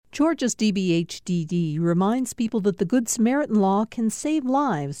Georgia's DBHDD reminds people that the Good Samaritan Law can save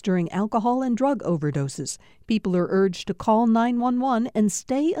lives during alcohol and drug overdoses. People are urged to call 911 and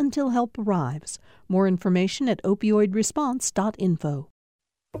stay until help arrives. More information at opioidresponse.info.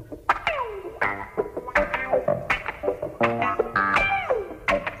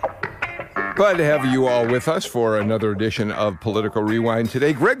 Glad to have you all with us for another edition of Political Rewind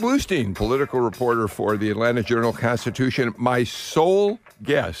today. Greg Bluestein, political reporter for the Atlanta Journal-Constitution, my sole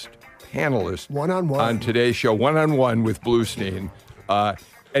guest, panelist one-on-one on today's show, one-on-one with Bluestein.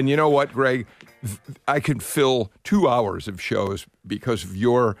 And you know what, Greg? I could fill 2 hours of shows because of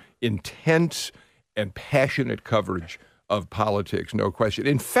your intense and passionate coverage of politics, no question.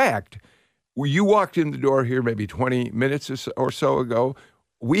 In fact, you walked in the door here maybe 20 minutes or so ago.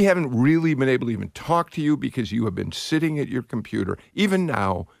 We haven't really been able to even talk to you because you have been sitting at your computer, even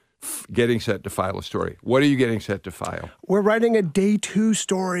now, getting set to file a story. What are you getting set to file? We're writing a day 2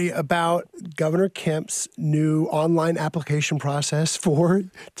 story about Governor Kemp's new online application process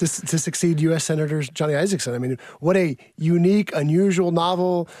to succeed U.S. Senator Johnny Isakson. I mean, what a unique, unusual,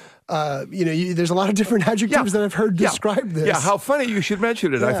 novel. There's a lot of different adjectives that I've heard describe this. Yeah, how funny you should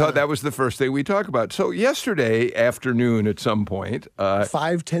mention it. Yeah. I thought that was the first thing we talk about. So yesterday afternoon at some point.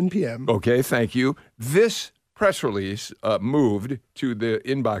 5:10 p.m. Okay, thank you. This press release moved to the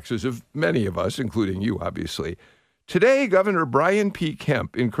inboxes of many of us, including you, obviously. Today, Governor Brian P.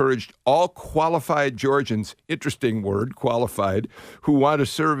 Kemp encouraged all qualified Georgians, interesting word, qualified, who want to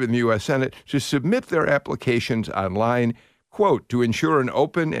serve in the U.S. Senate to submit their applications online. Quote, to ensure an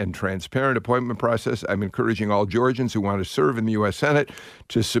open and transparent appointment process, I'm encouraging all Georgians who want to serve in the U.S. Senate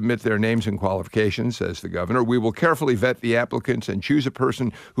to submit their names and qualifications, says the governor. We will carefully vet the applicants and choose a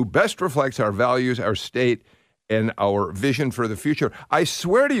person who best reflects our values, our state, and our vision for the future. I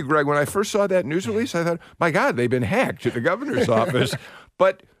swear to you, Greg, when I first saw that news release, I thought, my God, they've been hacked at the governor's office.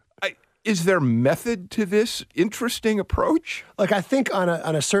 But is there method to this interesting approach? Like, I think on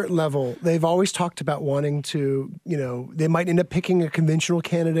a certain level, they've always talked about wanting to, they might end up picking a conventional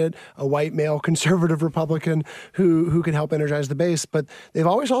candidate, a white male conservative Republican who can help energize the base. But they've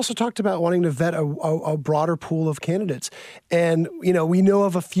always also talked about wanting to vet a broader pool of candidates. And, we know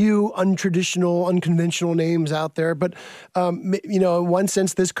of a few untraditional, unconventional names out there. But, in one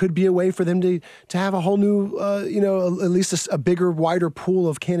sense, this could be a way for them to have a whole new, at least a bigger, wider pool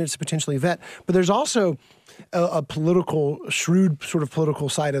of candidates to potentially vet. But there's also a shrewd sort of political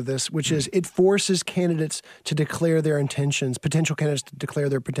side of this, which is it forces candidates to declare their intentions, potential candidates to declare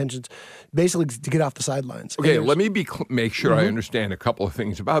their intentions, basically to get off the sidelines. Okay, let me make sure I understand a couple of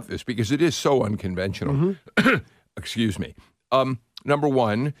things about this because it is so unconventional. Excuse me. Number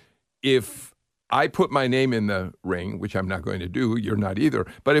one, if I put my name in the ring, which I'm not going to do, you're not either,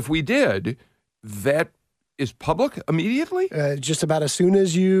 but if we did, that is public immediately? Just about as soon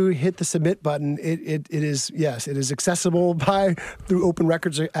as you hit the submit button, it is accessible through Open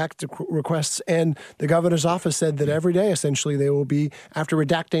Records Act requests. And the governor's office said that every day, essentially, they will be, after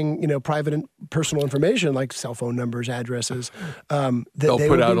redacting, private and personal information like cell phone numbers, addresses. They'll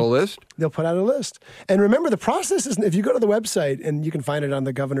put out a list? They'll put out a list. And remember, the process is, if you go to the website, and you can find it on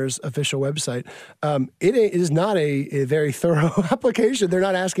the governor's official website, it is not a very thorough application. They're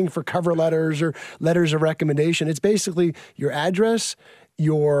not asking for cover letters or letters of recommendation. It's basically your address,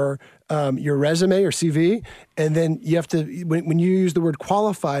 your resume or CV, and then you have to, when you use the word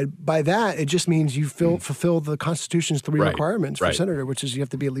qualified, by that, it just means you fulfill the Constitution's 3 requirements for senator, which is you have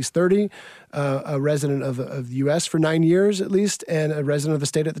to be at least 30, a resident of the U.S. for 9 years at least, and a resident of the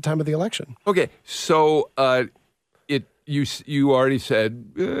state at the time of the election. Okay, so you already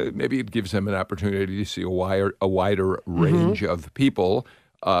said maybe it gives them an opportunity to see a wider range of people,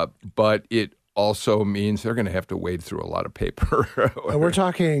 but it also means they're going to have to wade through a lot of paper. We're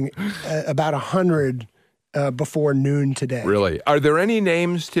talking about 100 before noon today. Really? Are there any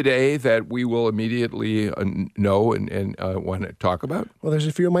names today that we will immediately know and want to talk about? Well, there's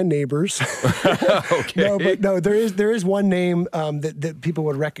a few of my neighbors. Okay. There is one name that people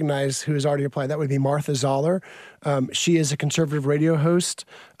would recognize who has already applied. That would be Martha Zoller. She is a conservative radio host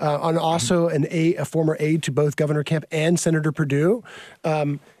and also a former aide to both Governor Kemp and Senator Perdue.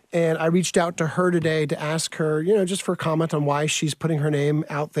 And I reached out to her today to ask her, just for a comment on why she's putting her name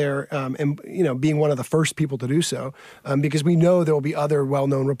out there and, being one of the first people to do so, because we know there will be other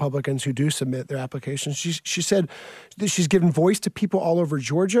well-known Republicans who do submit their applications. She said that she's given voice to people all over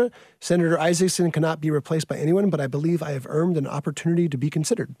Georgia. Senator Isakson cannot be replaced by anyone, but I believe I have earned an opportunity to be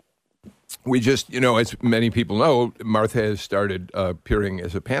considered. We just, as many people know, Martha has started appearing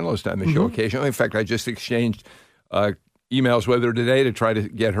as a panelist on the show occasionally. In fact, I just exchanged emails with her today to try to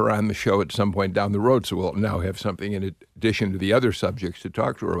get her on the show at some point down the road. So we'll now have something in addition to the other subjects to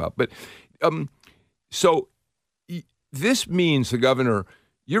talk to her about. But this means the governor,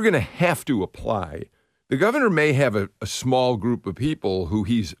 you're going to have to apply. The governor may have a small group of people who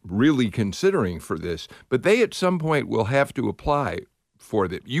he's really considering for this, but they at some point will have to apply for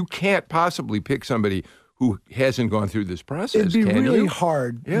that. You can't possibly pick somebody who hasn't gone through this process. It'd be really you?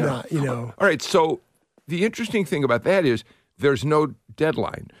 hard, Yeah. All right, so the interesting thing about that is there's no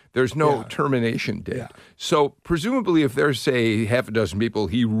deadline. There's no termination date. Yeah. So presumably if there's, say, half a dozen people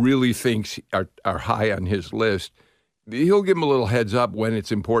he really thinks are high on his list, he'll give them a little heads up when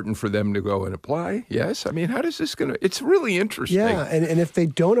it's important for them to go and apply. Yes? I mean, how does this going to – it's really interesting. Yeah, and if they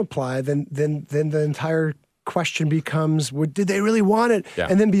don't apply, then the entire question becomes, did they really want it? Yeah.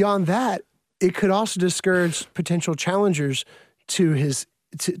 And then beyond that, it could also discourage potential challengers to his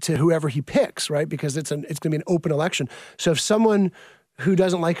to whoever he picks, right? Because it's going to be an open election. So if someone who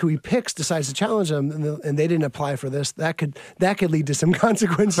doesn't like who he picks decides to challenge him and they didn't apply for this, that could lead to some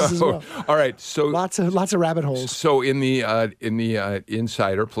consequences as well. All right, so lots of rabbit holes. So in the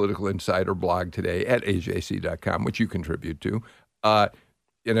Political Insider blog today at ajc.com, which you contribute to, and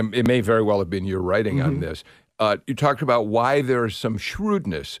it may very well have been your writing on this, you talked about why there's some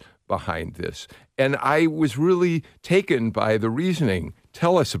shrewdness behind this. And I was really taken by the reasoning.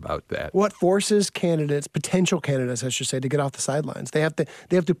 Tell us about that. What forces potential candidates, I should say, to get off the sidelines? They have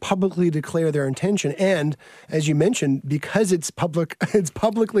to publicly declare their intention, and as you mentioned, because it's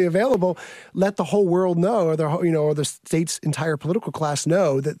publicly available, let the whole world know, or the state's entire political class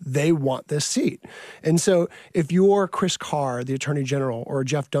know that they want this seat. And so, if you're Chris Carr, the Attorney General, or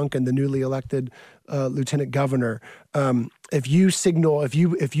Jeff Duncan, the newly elected Lieutenant Governor, if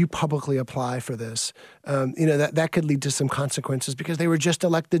you publicly apply for this, that could lead to some consequences because they were just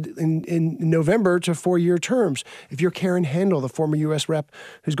elected in November to 4-year terms. If you're Karen Handel, the former U.S. rep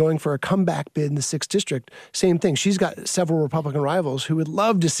who's going for a comeback bid in the 6th District, same thing. She's got several Republican rivals who would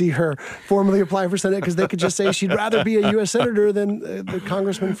love to see her formally apply for Senate because they could just say she'd rather be a U.S. Senator than the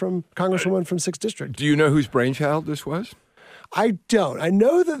congresswoman from 6th District. Do you know whose brainchild this was? I don't. I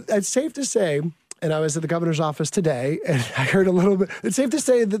know that it's safe to say. And I was at the governor's office today, and I heard a little bit. It's safe to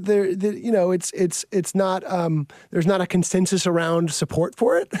say that it's not there's not a consensus around support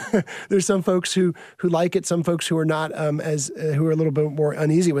for it. There's some folks who like it, some folks who are not who are a little bit more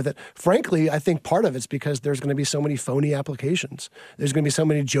uneasy with it. Frankly, I think part of it's because there's going to be so many phony applications. There's going to be so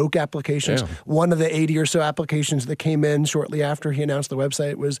many joke applications. Yeah. One of the 80 or so applications that came in shortly after he announced the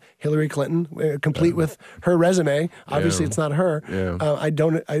website was Hillary Clinton, complete with her resume. Obviously, it's not her. Yeah.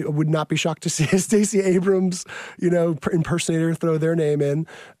 I would not be shocked to see Stacey Abrams, impersonator, throw their name in.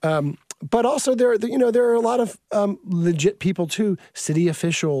 But also there are a lot of legit people too, city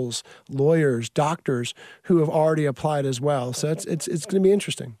officials, lawyers, doctors who have already applied as well. So it's going to be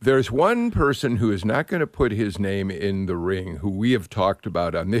interesting. There's one person who is not going to put his name in the ring, who we have talked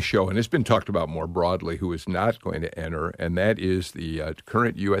about on this show, and it's been talked about more broadly, who is not going to enter, and that is the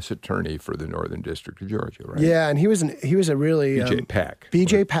current U.S. Attorney for the Northern District of Georgia, right? Yeah, and he was a really BJ Pak.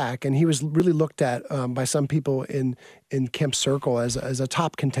 BJ Pak, and he was really looked at by some people in Kemp's circle as a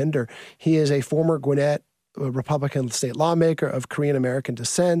top contender. He is a former Gwinnett Republican state lawmaker of Korean American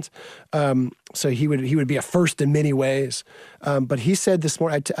descent, so he would be a first in many ways. But he said this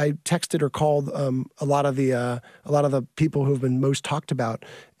morning, I texted or called a lot of the people who have been most talked about,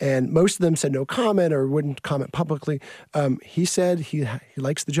 and most of them said no comment or wouldn't comment publicly. He said he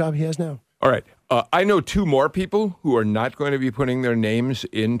likes the job he has now. All right. I know 2 more people who are not going to be putting their names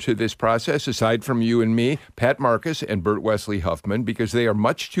into this process, aside from you and me, Pat Marcus and Bert Wesley Huffman, because they are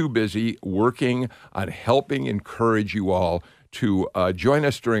much too busy working on helping encourage you all to join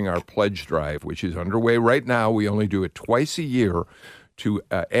us during our pledge drive, which is underway right now. We only do it twice a year to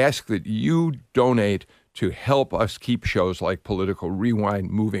ask that you donate to help us keep shows like Political Rewind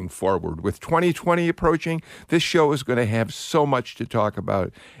moving forward. With 2020 approaching, this show is going to have so much to talk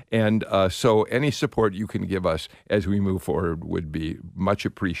about. And so any support you can give us as we move forward would be much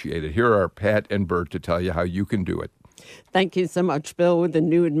appreciated. Here are Pat and Bert to tell you how you can do it. Thank you so much, Bill. With the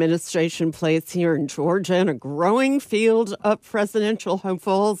new administration placed here in Georgia and a growing field of presidential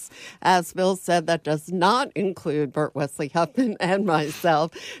hopefuls, as Bill said, that does not include Bert Wesley Huffman and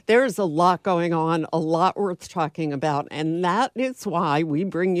myself. There's a lot going on, a lot worth talking about, and that is why we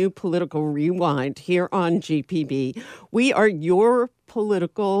bring you Political Rewind here on GPB. We are your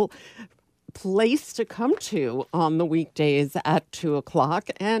political place to come to on the weekdays at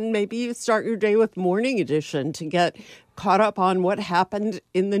 2:00, and maybe you start your day with Morning Edition to get caught up on what happened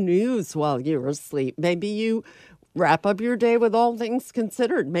in the news while you're asleep. Maybe you Wrap up your day with All Things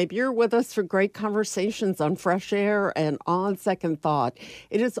Considered. Maybe you're with us for great conversations on Fresh Air and On Second Thought.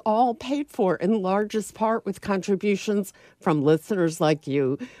 It is all paid for in largest part with contributions from listeners like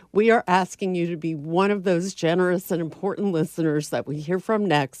you. We are asking you to be one of those generous and important listeners that we hear from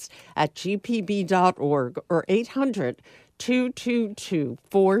next at gpb.org or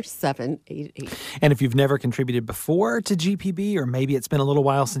 800-222-4788. And if you've never contributed before to GPB, or maybe it's been a little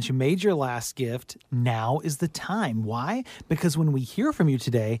while since you made your last gift, now is the time. Why? Because when we hear from you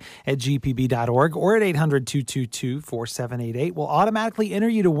today at gpb.org or at 800-222-4788, we'll automatically enter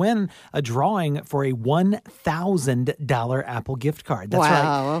you to win a drawing for a $1,000 Apple gift card. That's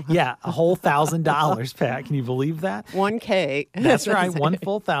wow. right. Yeah, a whole $1,000, Pat. Can you believe that? 1K. That's right, one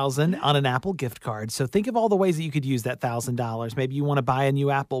full 1,000 on an Apple gift card. So think of all the ways that you could use that $1,000. Maybe you want to buy a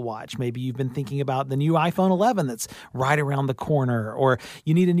new Apple Watch. Maybe you've been thinking about the new iPhone 11 that's right around the corner, or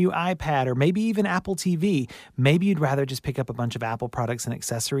you need a new iPad, or maybe even Apple TV. Maybe you'd rather just pick up a bunch of Apple products and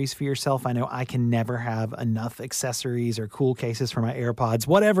accessories for yourself. I know I can never have enough accessories or cool cases for my AirPods.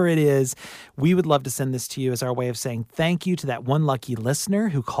 Whatever it is, we would love to send this to you as our way of saying thank you to that one lucky listener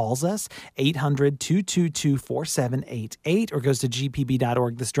who calls us, 800-222-4788, or goes to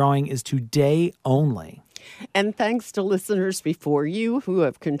gpb.org. This drawing is today only. And thanks to listeners before you who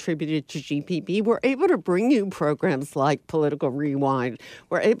have contributed to GPB, we're able to bring you programs like Political Rewind.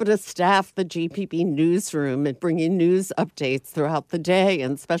 We're able to staff the GPB newsroom and bring you news updates throughout the day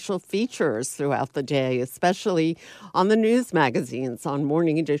and special features throughout the day, especially on the news magazines, on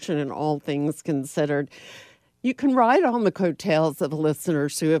Morning Edition and All Things Considered. You can ride on the coattails of the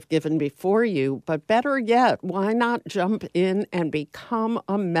listeners who have given before you, but better yet, why not jump in and become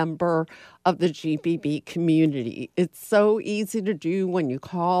a member of the GPB community? It's so easy to do when you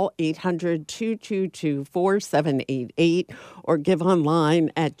call 800-222-4788 or give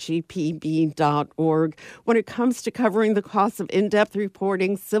online at gpb.org. When it comes to covering the cost of in-depth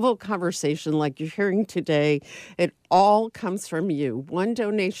reporting, civil conversation like you're hearing today, it all comes from you, one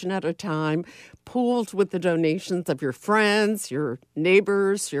donation at a time, pooled with the donations of your friends, your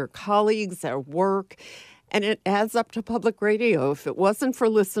neighbors, your colleagues at work. And it adds up to public radio. If it wasn't for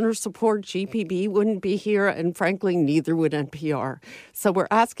listener support, GPB wouldn't be here, and frankly, neither would NPR. So we're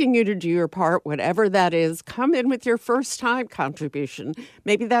asking you to do your part, whatever that is. Come in with your first-time contribution.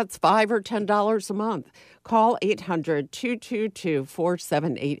 Maybe that's $5 or $10 a month. Call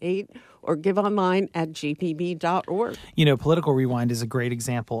 800-222-4788 or give online at gpb.org. You know, Political Rewind is a great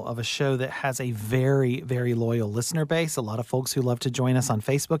example of a show that has a very, very loyal listener base. A lot of folks who love to join us on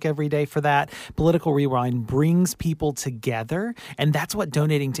Facebook every day for that. Political Rewind brings people together, and that's what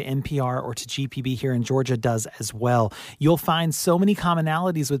donating to NPR or to GPB here in Georgia does as well. You'll find so many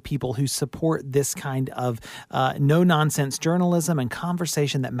commonalities with people who support this kind of no-nonsense journalism and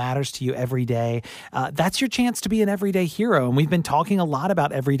conversation that matters to you every day. That's your chance to be an everyday hero, and we've been talking a lot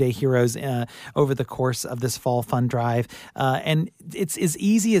about everyday heroes over the course of this fall fund drive. And it's as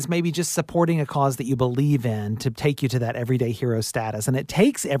easy as maybe just supporting a cause that you believe in to take you to that everyday hero status. And it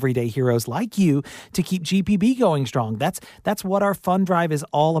takes everyday heroes like you to keep GPB going strong. That's what our fund drive is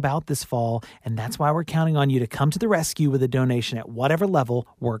all about this fall. And that's why we're counting on you to come to the rescue with a donation at whatever level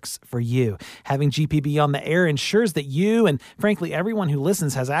works for you. Having GPB on the air ensures that you and, frankly, everyone who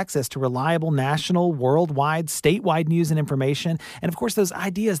listens has access to reliable national, worldwide, statewide news and information. And, of course, those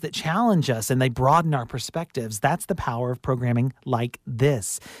ideas that challenge us and they broaden our perspectives. That's the power of programming like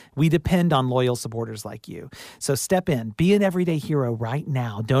this. We depend on loyal supporters like you. So step in, be an everyday hero right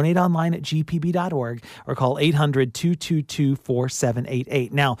now. Donate online at gpb.org or call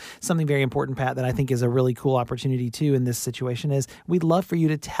 800-222-4788. Now, something very important, Pat, that I think is a really cool opportunity too in this situation is we'd love for you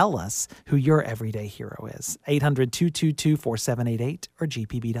to tell us who your everyday hero is. 800-222-4788 or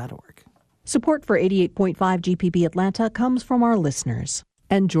gpb.org. Support for 88.5 GPB Atlanta comes from our listeners.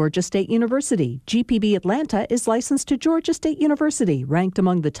 And Georgia State University. GPB Atlanta is licensed to Georgia State University, ranked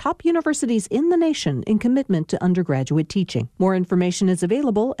among the top universities in the nation in commitment to undergraduate teaching. More information is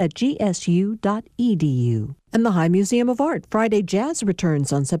available at gsu.edu. And the High Museum of Art Friday Jazz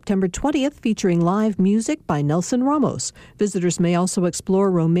returns on September 20th, featuring live music by Nelson Ramos. Visitors may also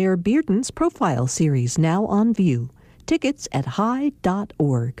explore Romare Bearden's profile series, now on view. Tickets at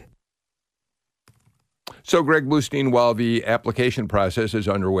high.org. So, Greg Bluestein, while the application process is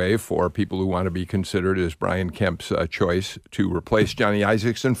underway for people who want to be considered as Brian Kemp's choice to replace Johnny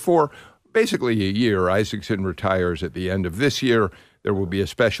Isakson for basically a year, Isakson retires at the end of this year. There will be a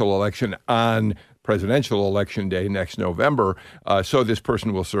special election on presidential election day next November. So this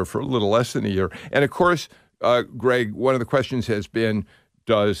person will serve for a little less than a year. And, of course, Greg, one of the questions has been,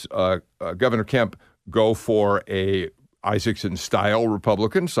 does Governor Kemp go for a Isaacson-style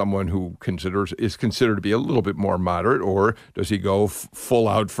Republican, someone who is considered to be a little bit more moderate, or does he go full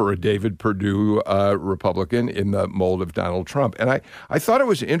out for a David Perdue Republican in the mold of Donald Trump? And I thought it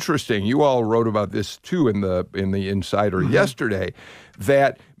was interesting. You all wrote about this too in the Insider yesterday,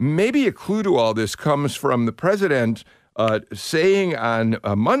 that maybe a clue to all this comes from the president saying on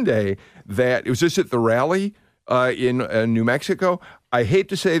Monday that, it was just at the rally in New Mexico, I hate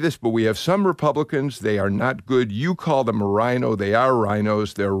to say this, but we have some Republicans. They are not good. You call them a rhino. They are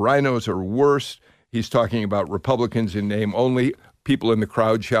rhinos. Their rhinos are worse. He's talking about Republicans in name only. People in the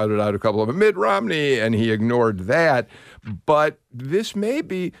crowd shouted out a couple of them, Mitt Romney, and he ignored that. But this may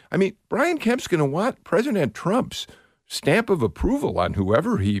be, Brian Kemp's going to want President Trump's stamp of approval on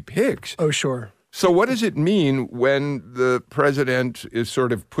whoever he picks. Oh, sure. So what does it mean when the president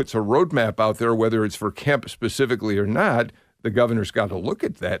puts a roadmap out there, whether it's for Kemp specifically or not? The governor's got to look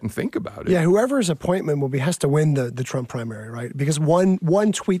at that and think about it. Yeah, whoever's appointment will be has to win the Trump primary, right? Because one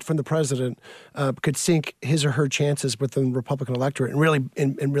tweet from the president could sink his or her chances within the Republican electorate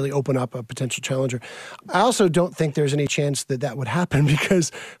and really open up a potential challenger. I also don't think there's any chance that would happen,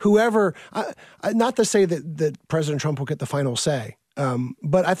 because whoever, not to say that President Trump will get the final say,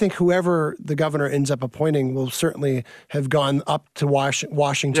 but I think whoever the governor ends up appointing will certainly have gone up to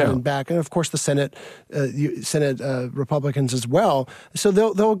Washington and back, and of course the Senate Republicans as well. So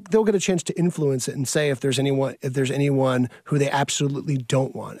they'll get a chance to influence it and say if there's anyone who they absolutely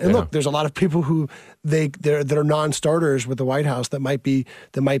don't want. And look, there's a lot of people who that are non-starters with the White House that might be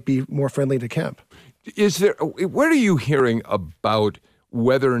more friendly to Kemp. What are you hearing about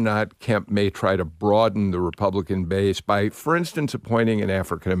whether or not Kemp may try to broaden the Republican base by, for instance, appointing an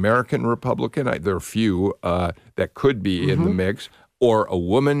African-American Republican? There are a few that could be in the mix, or a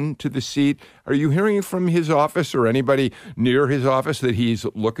woman to the seat. Are you hearing from his office or anybody near his office that he's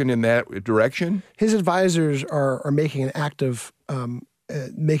looking in that direction? His advisors are making an active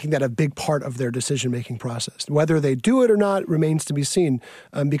making that a big part of their decision-making process. Whether they do it or not remains to be seen,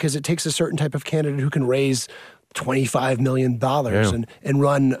 because it takes a certain type of candidate who can raise $25 million and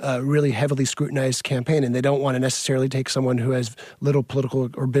run a really heavily scrutinized campaign. And they don't want to necessarily take someone who has little political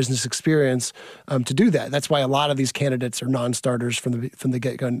or business experience to do that. That's why a lot of these candidates are non-starters from the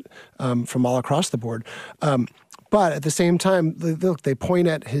get-go, from all across the board. But at the same time, look, they point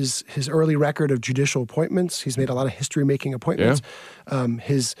at his early record of judicial appointments. He's made a lot of history-making appointments.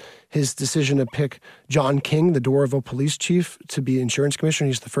 His decision to pick John King, the Doraville police chief, to be insurance commissioner.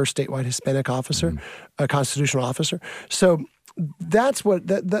 He's the first statewide Hispanic officer, constitutional officer. So that's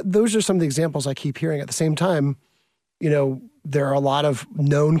those are some of the examples I keep hearing. At the same time, there are a lot of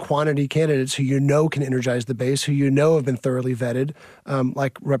known quantity candidates who can energize the base, who have been thoroughly vetted,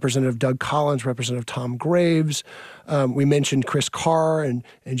 like Representative Doug Collins, Representative Tom Graves. We mentioned Chris Carr and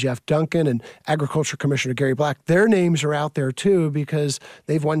Jeff Duncan and Agriculture Commissioner Gary Black. Their names are out there too because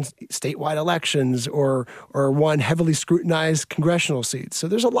they've won statewide elections or won heavily scrutinized congressional seats. So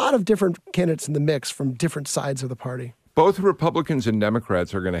there's a lot of different candidates in the mix from different sides of the party. Both Republicans and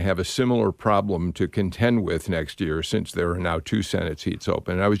Democrats are going to have a similar problem to contend with next year, since there are now 2 Senate seats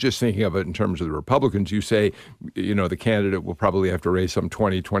open. And I was just thinking of it in terms of the Republicans. You say, the candidate will probably have to raise some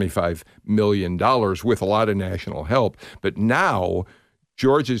 $25 million with a lot of national help. But now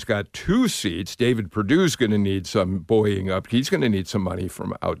Georgia's got 2 seats. David Perdue's going to need some buoying up. He's going to need some money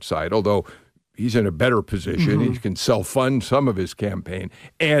from outside, although he's in a better position. He can self-fund some of his campaign,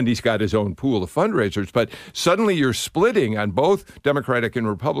 and he's got his own pool of fundraisers. But suddenly you're splitting on both Democratic and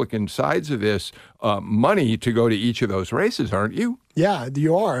Republican sides of this money to go to each of those races, aren't you? Yeah,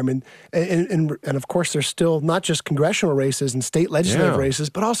 you are. I mean, and of course, there's still not just congressional races and state legislative races,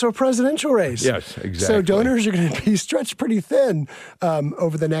 but also a presidential race. Yes, exactly. So donors are going to be stretched pretty thin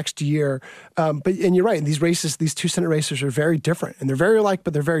over the next year. And you're right. These races, these 2 Senate races are very different, and they're very alike,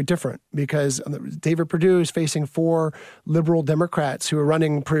 but they're very different because David Perdue is facing 4 liberal Democrats who are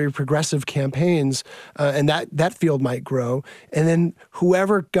running pretty progressive campaigns, and that field might grow. And then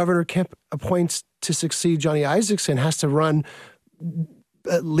whoever Governor Kemp appoints to succeed Johnny Isakson has to run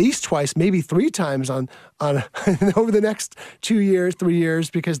at least twice, maybe 3 times on over the next 2 years, 3 years,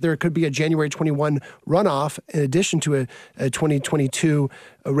 because there could be a January 21 runoff in addition to a 2022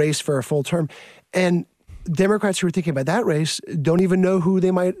 race for a full term. And Democrats who are thinking about that race don't even know who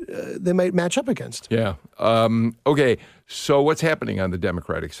they might match up against. Yeah. Okay. So what's happening on the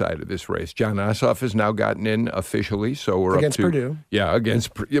Democratic side of this race? Jon Ossoff has now gotten in officially, so we're against up to Perdue. Yeah,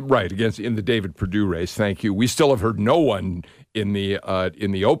 against in the David Perdue race. Thank you. We still have heard no one in the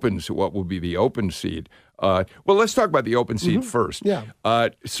open. What will be the open seat? Well, let's talk about the open seat first. Yeah.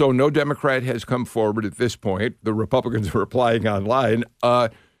 So no Democrat has come forward at this point. The Republicans are applying online.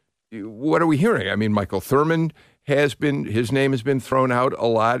 What are we hearing? I mean, Michael Thurmond his name has been thrown out a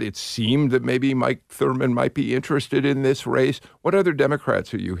lot. It seemed that maybe Mike Thurmond might be interested in this race. What other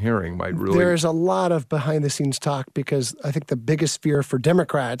Democrats are you hearing might really? There's a lot of behind-the-scenes talk because I think the biggest fear for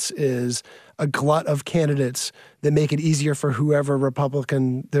Democrats is a glut of candidates that make it easier for whoever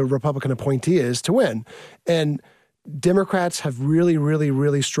the Republican appointee is to win. And Democrats have really, really,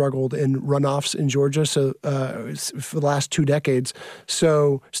 really struggled in runoffs in Georgia for the last 2 decades,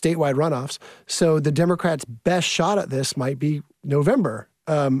 so statewide runoffs. So the Democrats' best shot at this might be November.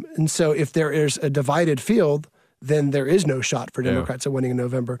 And so if there is a divided field, then there is no shot for Democrats at winning in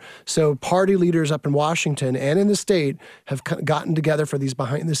November. So party leaders up in Washington and in the state have gotten together for these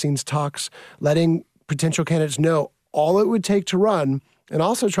behind-the-scenes talks, letting potential candidates know all it would take to run, and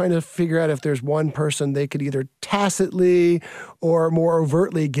also trying to figure out if there's one person they could either tacitly or more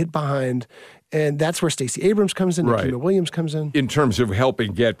overtly get behind. And that's where Stacey Abrams comes in, Right. Nikema Williams comes in. In terms of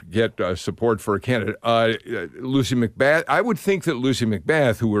helping get support for a candidate, Lucy McBath, I would think that Lucy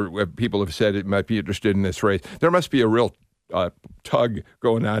McBath, who people have said it might be interested in this race, there must be a real tug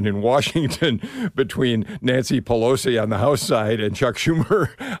going on in Washington between Nancy Pelosi on the House side and Chuck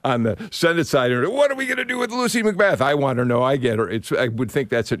Schumer on the Senate side. What are we going to do with Lucy McBath? I want to know. I get her. I would think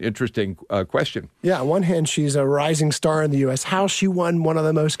that's an interesting question. Yeah, on one hand, she's a rising star in the U.S. House. She won one of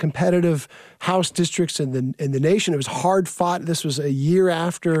the most competitive House districts in the nation. It was hard fought. This was a year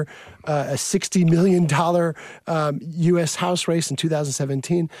after a $60 million U.S. House race in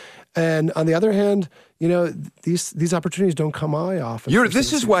 2017. And on the other hand, these opportunities don't come by often.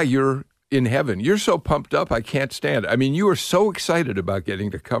 This is why you're in heaven. You're so pumped up, I can't stand it. I mean, you are so excited about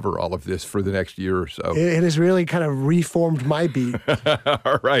getting to cover all of this for the next year or so. It has really kind of reformed my beat.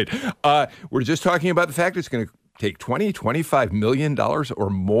 All right. We're just talking about the fact it's going to take $25 million or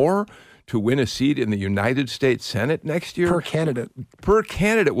more to win a seat in the United States Senate next year. Per candidate. Per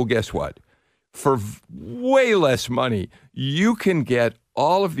candidate. Well, guess what? For way less money, you can get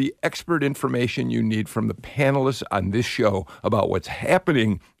all of the expert information you need from the panelists on this show about what's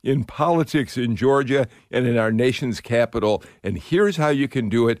happening in politics in Georgia and in our nation's capital. And here's how you can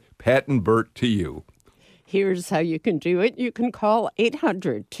do it. Pat and Bert, to you. Here's how you can do it. You can call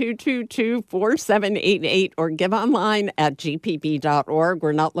 800-222-4788 or give online at gpb.org.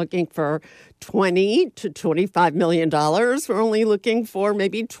 We're not looking for $20 to $25 million. We're only looking for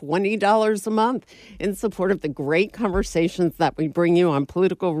maybe $20 a month in support of the great conversations that we bring you on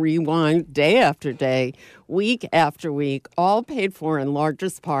Political Rewind day after day, week after week, all paid for in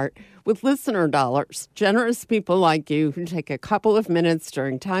largest part with listener dollars. Generous people like you who take a couple of minutes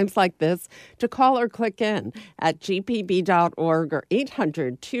during times like this to call or click in at gpb.org or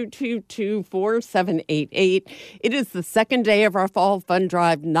 800-222-4788. It is the second day of our fall fund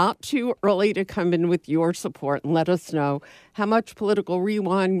drive. Not too early to come in with your support and let us know how much Political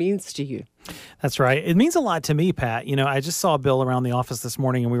Rewind means to you. That's right. It means a lot to me, Pat. I just saw Bill around the office this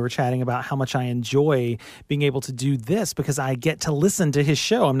morning and we were chatting about how much I enjoy being able to do this because I get to listen to his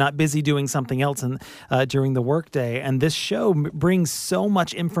show. I'm not busy doing something else during the workday. And this show brings so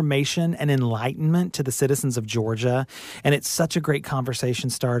much information and enlightenment to the citizens of Georgia. And it's such a great conversation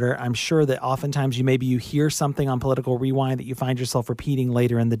starter. I'm sure that oftentimes you hear something on Political Rewind that you find yourself repeating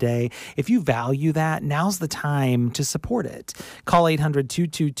later in the day. If you value that, now's the time to support it. Call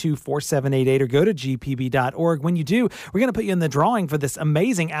 800-222-4788 or go to gpb.org. When you do, we're going to put you in the drawing for this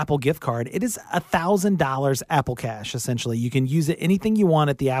amazing Apple gift card. It is $1,000 Apple Cash, essentially. You can use it anything you want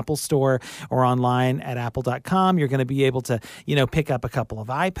at the Apple Store or online at apple.com. You're going to be able to, pick up a couple of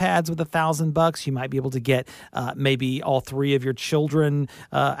iPads with $1,000. You might be able to get maybe all 3 of your children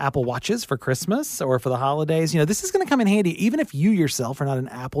Apple Watches for Christmas or for the holidays. This is going to come in handy. Even if you yourself are not an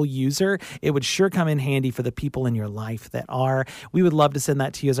Apple user, it would sure come in handy for the people in your life that are. We would love to send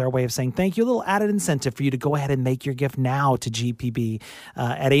that to you as our way of saying thank you. A little added incentive for you to go ahead and make your gift now to GPB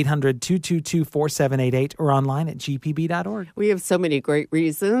at 800-222-4788 or online at gpb.org. We have so many great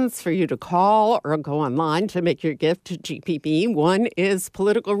reasons for you to call or go online to make your gift to GPB. One is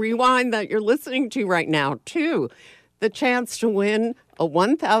Political Rewind that you're listening to right now. 2, the chance to win a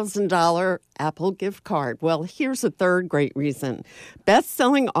 $1,000 Apple gift card. Well, here's a third great reason.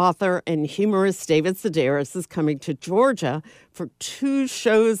 Best-selling author and humorist David Sedaris is coming to Georgia for 2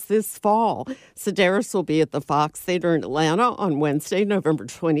 shows this fall. Sedaris will be at the Fox Theater in Atlanta on Wednesday, November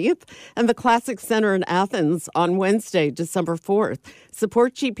 20th, and the Classic Center in Athens on Wednesday, December 4th.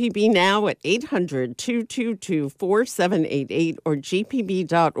 Support GPB now at 800-222-4788 or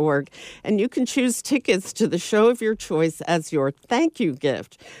gpb.org, and you can choose tickets to the show of your choice as your thank you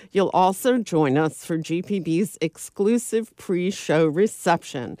gift. You'll also join us for GPB's exclusive pre-show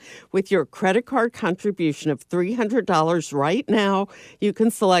reception. With your credit card contribution of $300 right now, you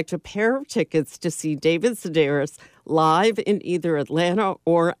can select a pair of tickets to see David Sedaris live in either Atlanta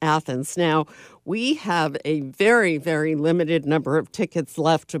or Athens. Now, we have a very, very limited number of tickets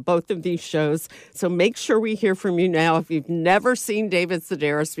left to both of these shows, so make sure we hear from you now. If you've never seen David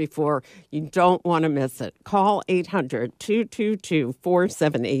Sedaris before, you don't want to miss it. Call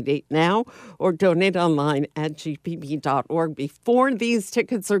 800-222-4788 now or donate online at gpb.org before these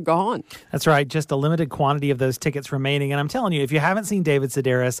tickets are gone. That's right. Just a limited quantity of those tickets remaining. And I'm telling you, if you haven't seen David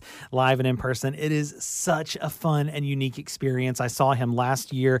Sedaris live and in person, it is such a fun and unique experience. I saw him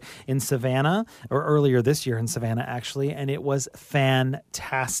last year in Savannah, or earlier this year in Savannah, actually, and it was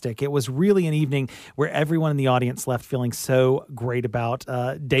fantastic. It was really an evening where everyone in the audience left feeling so great about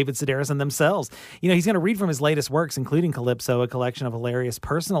David Sedaris and themselves. You know, he's going to read from his latest works, including Calypso, a collection of hilarious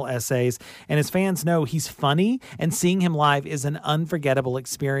personal essays, and his fans know he's funny, and seeing him live is an unforgettable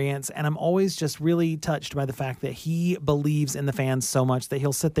experience, and I'm always just really touched by the fact that he believes in the fans so much that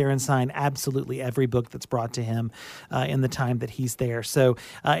he'll sit there and sign absolutely every book that's brought to him in the time that he's there. So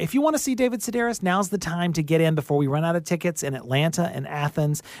if you want to see David Sedaris, now's the time to get in before we run out of tickets in Atlanta and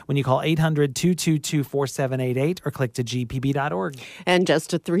Athens when you call 800-222-4788 or click to gpb.org. And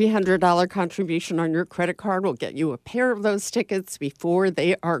just a $300 contribution on your credit card will get you a pair of those tickets before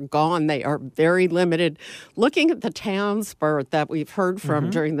they are gone. They are very limited. Looking at the towns, Bert, that we've heard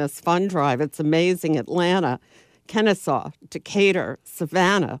from during this fund drive, it's amazing. Atlanta, Kennesaw, Decatur,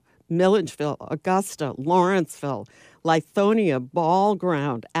 Savannah, Milledgeville, Augusta, Lawrenceville, Lithonia, Ball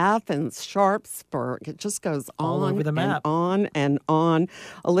Ground, Athens, Sharpsburg. It just goes all over the map. And on and on.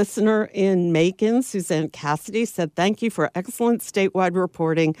 A listener in Macon, Suzanne Cassidy, said, "Thank you for excellent statewide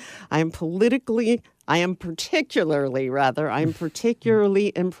reporting. I am particularly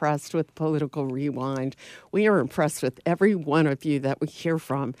impressed with Political Rewind. We are impressed with every one of you that we hear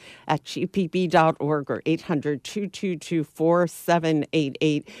from at gpb.org or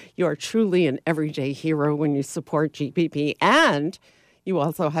 800-222-4788. You are truly an everyday hero when you support GPB. And you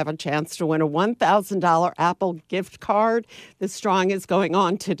also have a chance to win a $1,000 Apple gift card. This drawing is going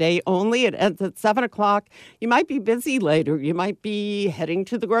on today only. It ends at 7 o'clock. You might be busy later. You might be heading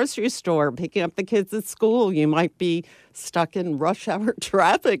to the grocery store, picking up the kids at school. You might be stuck in rush hour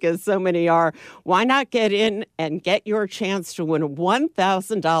traffic, as so many are. Why not get in and get your chance to win a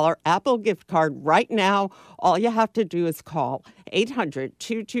 $1,000 Apple gift card right now? All you have to do is call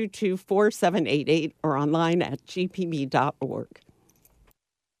 800-222-4788 or online at gpb.org.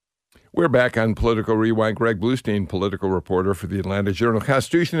 We're back on Political Rewind. Greg Bluestein, political reporter for the Atlanta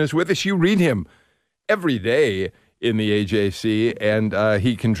Journal-Constitution, is with us. You read him every day in the AJC, and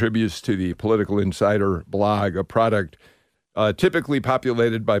he contributes to the Political Insider blog, a product typically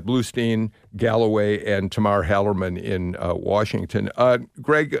populated by Bluestein, Galloway, and Tamar Hallerman in Washington.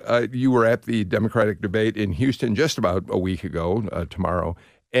 Greg, you were at the Democratic debate in Houston just about a week ago, tomorrow.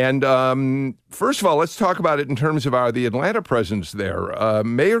 And first of all, let's talk about it in terms of the Atlanta presence there.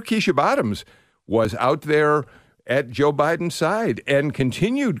 Mayor Keisha Bottoms was out there at Joe Biden's side and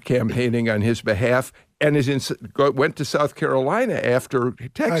continued campaigning on his behalf and went to South Carolina after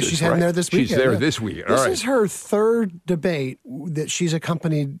Texas. She's heading there this weekend. She's there this week. This is her third debate that she's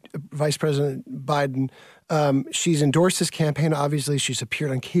accompanied Vice President Biden. She's endorsed his campaign. Obviously, she's appeared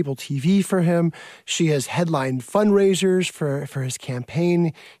on cable TV for him. She has headlined fundraisers for his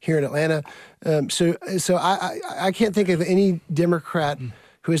campaign here in Atlanta. So I can't think of any Democrat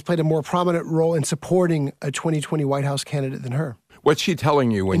who has played a more prominent role in supporting a 2020 White House candidate than her. What's she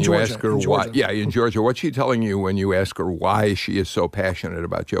telling you when you ask her why? Yeah, in Georgia. What's she telling you when you ask her why she is so passionate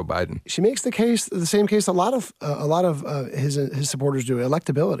about Joe Biden? She makes the same case a lot of his supporters do: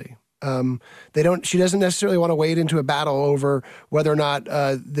 electability. She doesn't necessarily want to wade into a battle over whether or not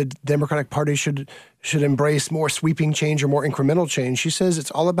the Democratic Party should embrace more sweeping change or more incremental change. She says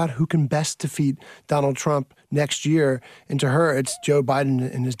it's all about who can best defeat Donald Trump next year. And to her, it's Joe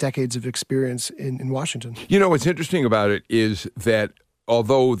Biden and his decades of experience in Washington. You know, what's interesting about it is that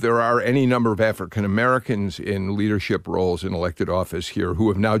although there are any number of African Americans in leadership roles in elected office here who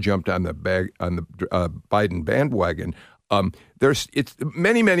have now jumped on the Biden bandwagon, it's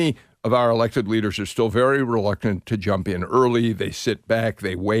many of our elected leaders are still very reluctant to jump in early. They sit back,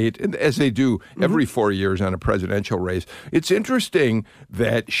 they wait, and as they do every 4 years on a presidential race. It's interesting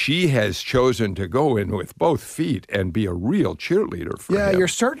that she has chosen to go in with both feet and be a real cheerleader for him. Yeah, you're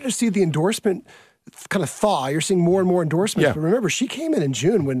starting to see the endorsement kind of thaw. You're seeing more and more endorsements. Yeah. But remember, she came in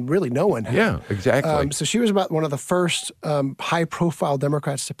June when really no one had. Yeah, exactly. So she was about one of the first high-profile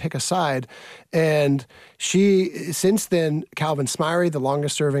Democrats to pick a side. And since then, Calvin Smyre, the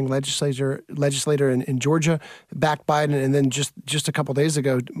longest-serving legislator in Georgia, backed Biden. And then just a couple days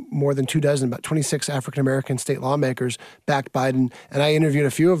ago, more than 24, about 26 African-American state lawmakers backed Biden. And I interviewed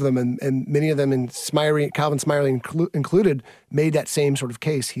a few of them, and many of them, and Calvin Smyre included, made that same sort of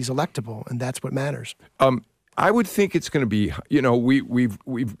case. He's electable, and that's what matters. I would think it's going to be,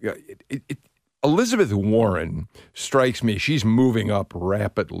 Elizabeth Warren strikes me. She's moving up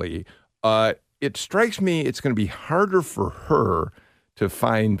rapidly. It strikes me it's going to be harder for her to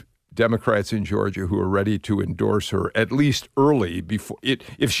find Democrats in Georgia who are ready to endorse her, at least early before it.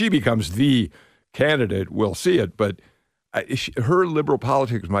 If she becomes the candidate, we'll see it. But her liberal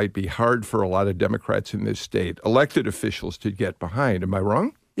politics might be hard for a lot of Democrats in this state, elected officials, to get behind. Am I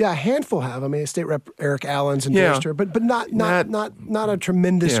wrong? Yeah, a handful have. I mean, State Rep Eric Allen's endorsed her, but not a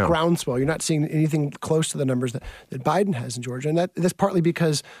tremendous groundswell. You're not seeing anything close to the numbers that Biden has in Georgia, and that's partly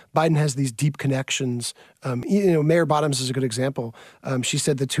because Biden has these deep connections. Mayor Bottoms is a good example. She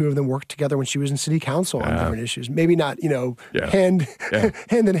said the two of them worked together when she was in city council on different issues. Maybe not, hand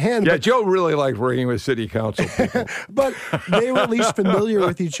in hand. Yeah, Joe really liked working with city council people. But they were at least familiar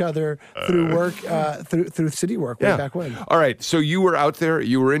with each other through work, through city work way back when. All right, so you were out there.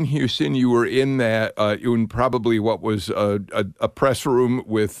 You were in Houston. You were in that, in probably what was a press room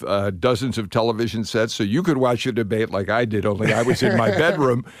with dozens of television sets, so you could watch the debate like I did, only I was in my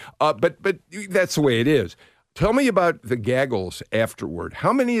bedroom. But that's the way it is. Tell me about the gaggles afterward.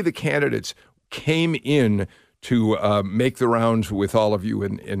 How many of the candidates came in to make the rounds with all of you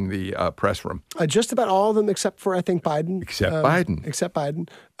in the press room? Just about all of them, except for, I think, Biden. Except Biden.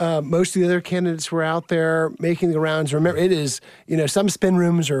 Most of the other candidates were out there making the rounds. Remember, it is, some spin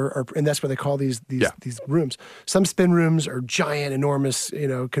rooms are, and that's what they call these rooms. Some spin rooms are giant, enormous,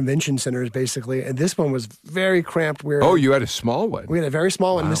 convention centers, basically. And this one was very cramped. You had a small one. We had a very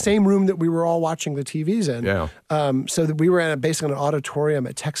small one in the same room that we were all watching the TVs in. Yeah. So that we were basically in an auditorium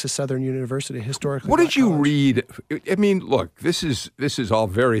at Texas Southern University, historically. What did you read? I mean, look, this is all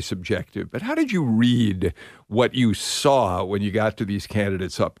very subjective, but how did you read what you saw when you got to these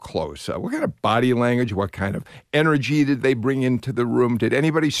candidates up close? What kind of body language, what kind of energy did they bring into the room? Did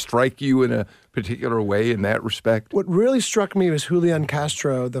anybody strike you in a particular way in that respect? What really struck me was Julian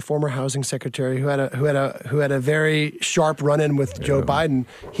Castro, the former housing secretary, who had a very sharp run-in with Joe Biden.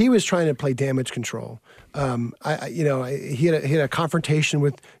 He was trying to play damage control. He had a confrontation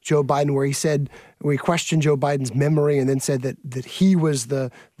with Joe Biden where he questioned Joe Biden's memory and then said that he was the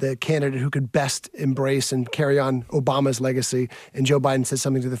candidate who could best embrace and carry on Obama's legacy. And Joe Biden said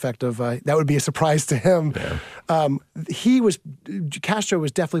something to the effect of that would be a surprise to him. Yeah. Castro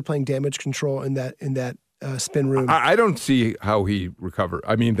was definitely playing damage control in that spin room. I don't see how he recovered.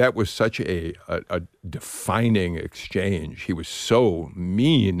 I mean, that was such a defining exchange. He was so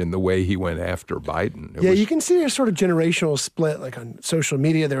mean in the way he went after Biden. You can see a sort of generational split, like on social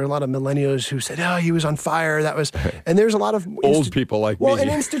media. There were a lot of millennials who said, "Oh, he was on fire." And there's a lot of old people like me. Well, and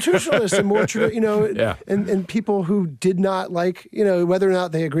institutionalists and more, and people who did not like, whether or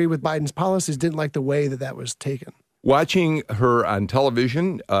not they agree with Biden's policies, didn't like the way that was taken. Watching her on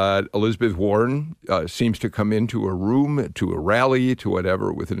television, Elizabeth Warren seems to come into a room, to a rally, to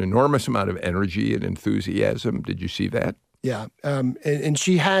whatever, with an enormous amount of energy and enthusiasm. Did you see that? Yeah, and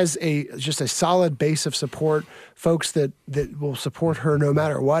she has just a solid base of support, folks that will support her no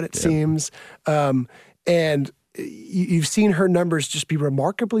matter what, it seems. And you've seen her numbers just be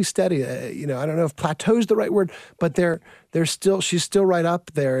remarkably steady. I don't know if plateau is the right word, but she's still right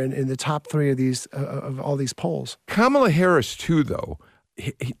up there in the top three of all these polls. Kamala Harris too, though.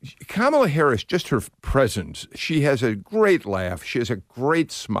 Kamala Harris, just her presence, she has a great laugh. She has a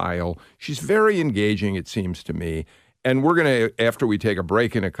great smile. She's very engaging, it seems to me. And we're going to, after we take a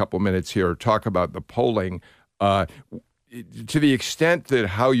break in a couple minutes here, talk about the polling. To the extent that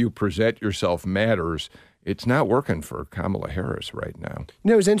how you present yourself matters, it's not working for Kamala Harris right now.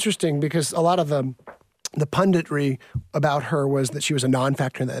 It was interesting because a lot of the punditry about her was that she was a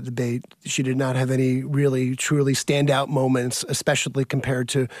non-factor in that debate. She did not have any really, truly standout moments, especially compared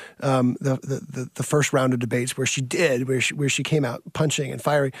to the first round of debates where she came out punching and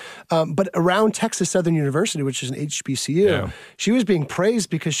firing. But around Texas Southern University, which is an HBCU, she was being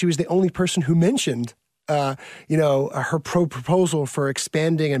praised because she was the only person who mentioned her proposal for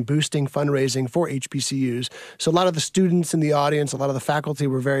expanding and boosting fundraising for HBCUs. So a lot of the students in the audience, a lot of the faculty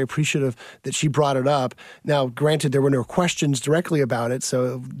were very appreciative that she brought it up. Now, granted, there were no questions directly about it,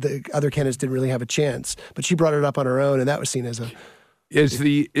 so the other candidates didn't really have a chance. But she brought it up on her own, and that was seen as a Is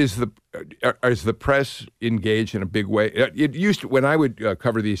the press engaged in a big way? It used to, when I would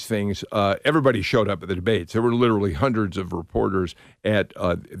cover these things, everybody showed up at the debates. There were literally hundreds of reporters at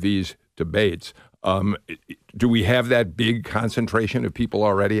these debates. Do we have that big concentration of people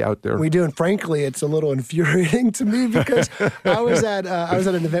already out there? We do, and frankly, it's a little infuriating to me because I was at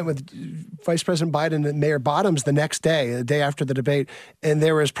an event with Vice President Biden and Mayor Bottoms the next day, the day after the debate, and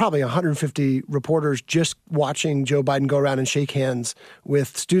there was probably 150 reporters just watching Joe Biden go around and shake hands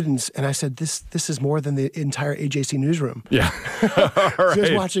with students. And I said, "This is more than the entire AJC newsroom." Yeah, all right.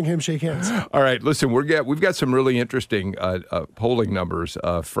 Just watching him shake hands. All right, listen, we've got some really interesting polling numbers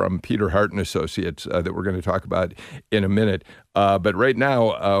from Peter Hart and Associates that we're going to talk about in a minute. But right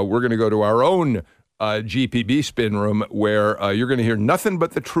now, we're going to go to our own GPB spin room where you're going to hear nothing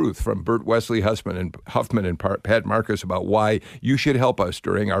but the truth from Bert Wesley Huffman and Pat Marcus about why you should help us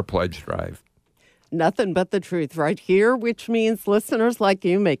during our pledge drive. Nothing but the truth right here, which means listeners like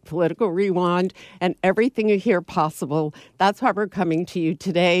you make Political Rewind and everything you hear possible. That's why we're coming to you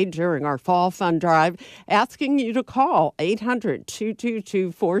today during our Fall Fund Drive, asking you to call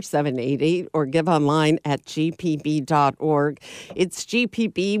 800-222-4788 or give online at gpb.org. It's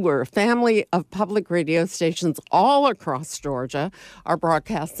GPB. We're a family of public radio stations all across Georgia. Our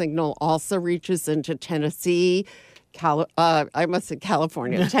broadcast signal also reaches into Tennessee, I must say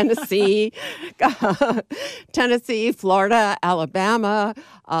California, Tennessee, Florida, Alabama,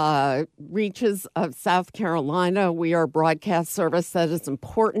 reaches of South Carolina. We are a broadcast service that is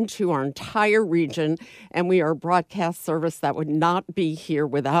important to our entire region, and we are a broadcast service that would not be here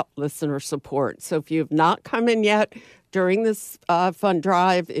without listener support. So if you have not come in yet during this fund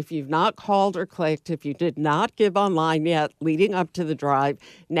drive, if you've not called or clicked, if you did not give online yet leading up to the drive,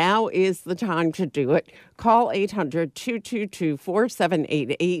 now is the time to do it. Call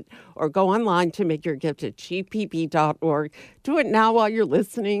 800-222-4788 or go online to make your gift at gpb.org. Do it now while you're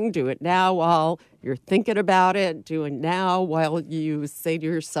listening. Do it now while you're thinking about it. Do it now while you say to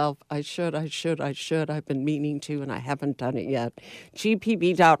yourself, I should. I've been meaning to, and I haven't done it yet.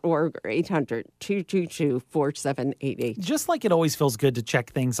 gpb.org or 800-222-4788. Just like it always feels good to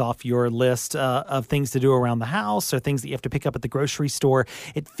check things off your list of things to do around the house or things that you have to pick up at the grocery store,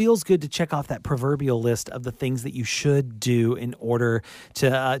 it feels good to check off that proverbial list of the things that you should do in order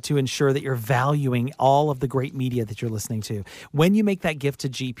to ensure that you're valuing all of the great media that you're listening to. When you make that gift to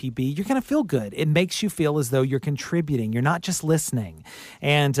GPB, you're going to feel good. It makes you feel as though you're contributing. You're not just listening.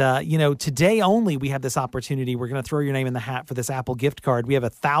 And, today only we have this opportunity. We're going to throw your name in the hat for this Apple gift card. We have a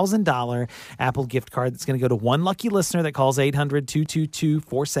 $1,000 Apple gift card that's going to go to one lucky listener that calls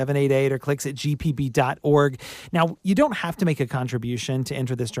 800-222-4788 or clicks at gpb.org. Now, you don't have to make a contribution to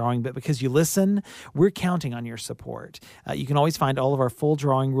enter this drawing, but because you listen, we're counting on your support. You can always find all of our full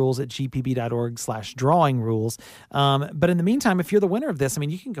drawing rules at gpb.org/drawing rules. But in the meantime, if you're the winner of this,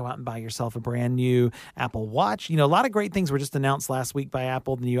 you can go out and buy yourself a brand new Apple Watch. A lot of great things were just announced last week by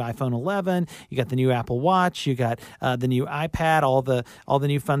Apple. The new iPhone 11, you got the new Apple Watch, you got the new iPad, all the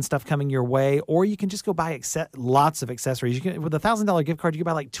new fun stuff coming your way. Or you can just go buy lots of accessories. With a $1,000 gift card, you can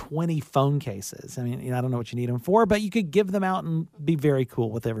buy like 20 phone cases. I don't know what you need them for, but you could give them out and be very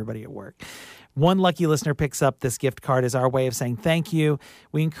cool with everybody at work. One lucky listener picks up this gift card as our way of saying thank you.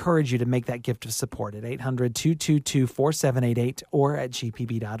 We encourage you to make that gift of support at 800-222-4788 or at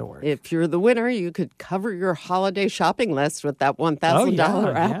gpb.org. If you're the winner, you could cover your holiday shopping list with that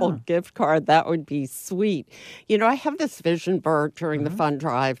 $1,000 Apple gift card. That would be sweet. I have this vision, Bert, during the fund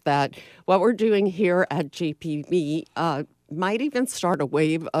drive that what we're doing here at GPB might even start a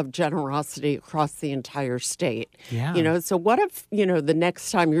wave of generosity across the entire state. Yeah. So what if, the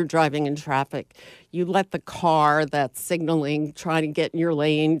next time you're driving in traffic, you let the car that's signaling, trying to get in your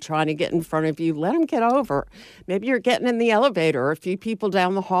lane, trying to get in front of you, let them get over. Maybe you're getting in the elevator. A few people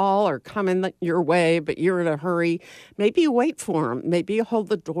down the hall are coming your way, but you're in a hurry. Maybe you wait for them. Maybe you hold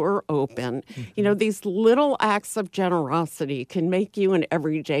the door open. Mm-hmm. These little acts of generosity can make you an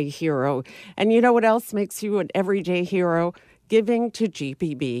everyday hero. And you know what else makes you an everyday hero? Giving to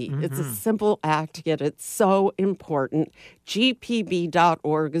GPB. It's a simple act, yet it's so important.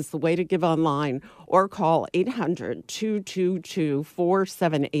 gpb.org is the way to give online, or call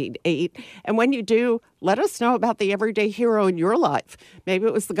 800-222-4788. And when you do, let us know about the everyday hero in your life. Maybe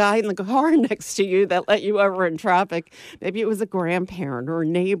it was the guy in the car next to you that let you over in traffic. Maybe it was a grandparent or a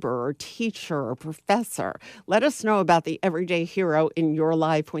neighbor or teacher or professor. Let us know about the everyday hero in your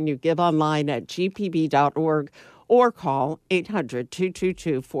life when you give online at gpb.org or call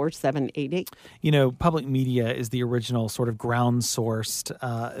 800-222-4788. You know, public media is the original sort of ground-sourced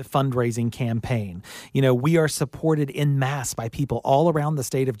fundraising campaign. You know, we are supported en masse by people all around the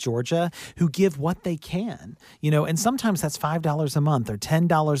state of Georgia who give what they can. You know, and sometimes that's $5 a month or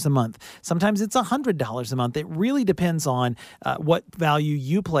 $10 a month. Sometimes it's $100 a month. It really depends on what value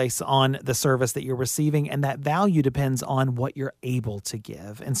you place on the service that you're receiving, and that value depends on what you're able to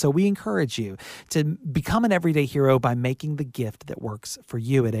give. And so we encourage you to become an everyday hero by making the gift that works for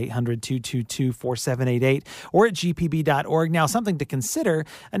you at 800-222-4788 or at gpb.org. Now, something to consider,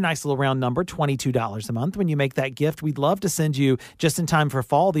 a nice little round number, $22 a month. When you make that gift, we'd love to send you, just in time for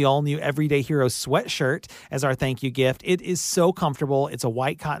fall, the all-new Everyday Hero sweatshirt as our thank you gift. It is so comfortable. It's a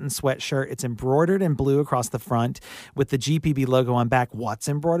white cotton sweatshirt. It's embroidered in blue across the front with the GPB logo on back. What's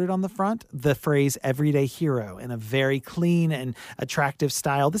embroidered on the front? The phrase Everyday Hero in a very clean and attractive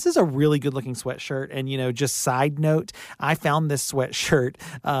style. This is a really good-looking sweatshirt. And, you know, just side note, I found this sweatshirt,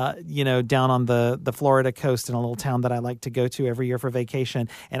 down on the Florida coast in a little town that I like to go to every year for vacation.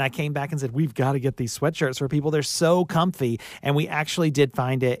 And I came back and said, we've got to get these sweatshirts for people. They're so comfy. And we actually did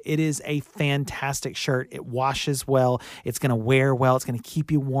find it. It is a fantastic shirt. It washes well. It's going to wear well. It's going to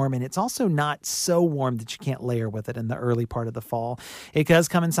keep you warm. And it's also not so warm that you can't layer with it in the early part of the fall. It does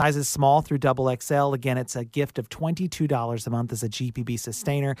come in sizes small through XXL. Again, it's a gift of $22 a month as a GPB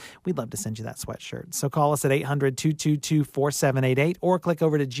sustainer. We'd love to send you that sweatshirt. So call us at 800-222-4788 or click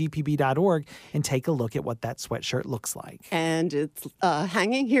over to gpb.org and take a look at what that sweatshirt looks like. And it's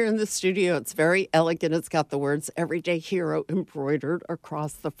hanging here in the studio. It's very elegant. It's got the words Everyday Hero embroidered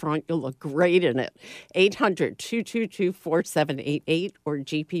across the front. You'll look great in it. 800-222-4788 or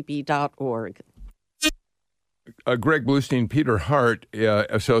gpb.org. Greg Bluestein, Peter Hart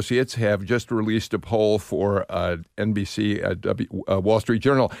Associates have just released a poll for NBC, Wall Street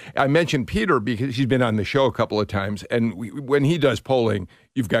Journal. I mentioned Peter because he's been on the show a couple of times, and when he does polling,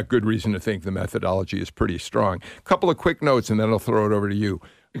 you've got good reason to think the methodology is pretty strong. A couple of quick notes, and then I'll throw it over to you.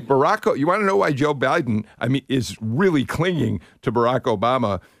 You want to know why Joe Biden, is really clinging to Barack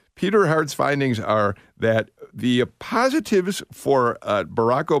Obama? Peter Hart's findings are that the positives for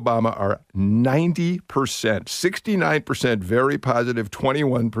Barack Obama are 90%, 69% very positive,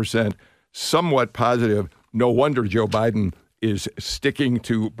 21% somewhat positive. No wonder Joe Biden is sticking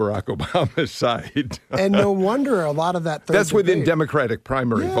to Barack Obama's side. And no wonder a lot of that third That's debate, within Democratic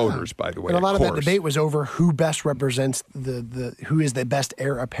primary voters, by the way. And a lot of that debate was over who best represents who is the best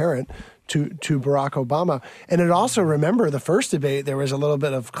heir apparent to Barack Obama. And it also, remember, the first debate, there was a little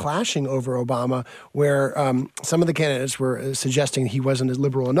bit of clashing over Obama where some of the candidates were suggesting he wasn't as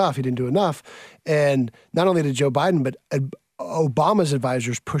liberal enough, he didn't do enough. And not only did Joe Biden, but Obama's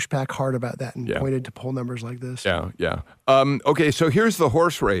advisors pushed back hard about that and pointed to poll numbers like this. Yeah. Okay, so here's the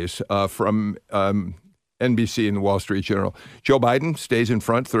horse race from NBC and the Wall Street Journal. Joe Biden stays in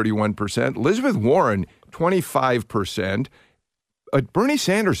front, 31%. Elizabeth Warren, 25%. Bernie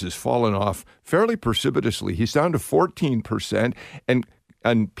Sanders has fallen off fairly precipitously. He's down to 14%. And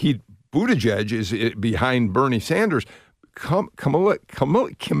Pete Buttigieg is behind Bernie Sanders. Kamala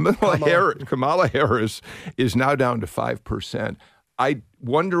Harris is now down to 5%. I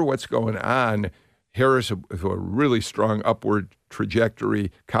wonder what's going on. Harris with a really strong upward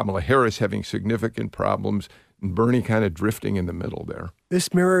trajectory. Kamala Harris having significant problems. And Bernie kind of drifting in the middle there.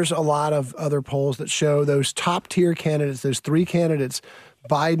 This mirrors a lot of other polls that show those top-tier candidates, those three candidates,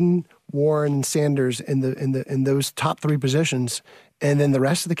 Biden, Warren, and Sanders in those top three positions, and then the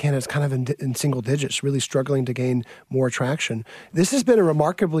rest of the candidates kind of in single digits, really struggling to gain more traction. This has been a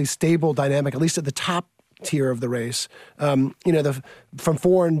remarkably stable dynamic, at least at the top tier of the race. From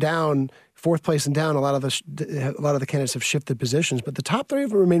fourth place and down, a lot of the candidates have shifted positions, but the top three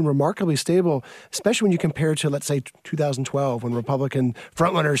have remained remarkably stable, especially when you compare to, let's say, 2012, when Republican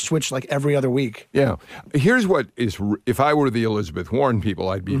frontrunners switched like every other week. Yeah. Here's what is, if I were the Elizabeth Warren people,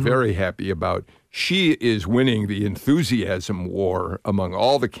 I'd be very happy about. She is winning the enthusiasm war among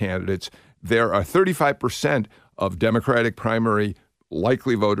all the candidates. There are 35% of Democratic primary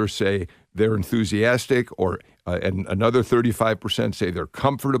likely voters say they're enthusiastic, and another 35% say they're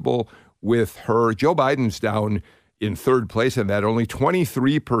comfortable with her. Joe Biden's down in third place in that. Only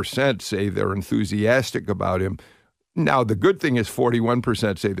 23% say they're enthusiastic about him. Now, the good thing is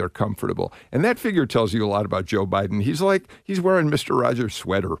 41% say they're comfortable. And that figure tells you a lot about Joe Biden. He's wearing Mr. Rogers'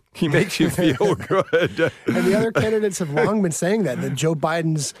 sweater. He makes you feel good. And the other candidates have long been saying that Joe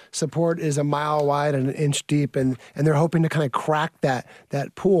Biden's support is a mile wide and an inch deep, and they're hoping to kind of crack that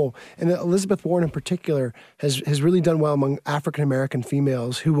pool. And Elizabeth Warren in particular has really done well among African-American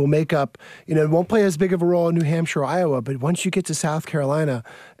females who will make up, it won't play as big of a role in New Hampshire or Iowa, but once you get to South Carolina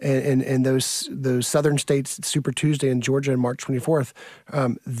and those southern states, Super Tuesday in Georgia on March 24th,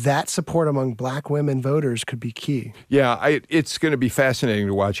 that support among black women voters could be key. Yeah, it's going to be fascinating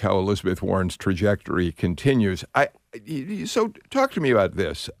to watch how Elizabeth Warren's trajectory continues. So talk to me about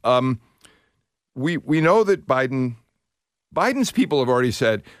this. We know that Biden's people have already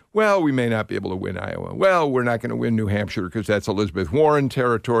said, well, we may not be able to win Iowa. Well, we're not going to win New Hampshire because that's Elizabeth Warren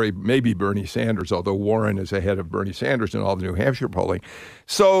territory, maybe Bernie Sanders, although Warren is ahead of Bernie Sanders in all the New Hampshire polling.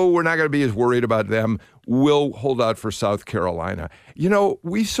 So we're not going to be as worried about them. We'll hold out for South Carolina.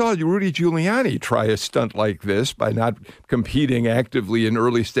 We saw Rudy Giuliani try a stunt like this by not competing actively in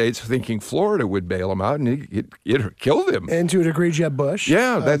early states, thinking Florida would bail him out, and it killed him. And to a degree, Jeb Bush.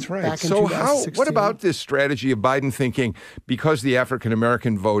 Yeah, that's right. So what about this strategy of Biden thinking, because the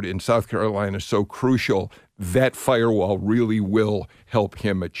African-American vote in South Carolina is so crucial, that firewall really will help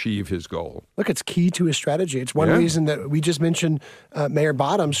him achieve his goal? Look, it's key to his strategy. It's one reason that we just mentioned Mayor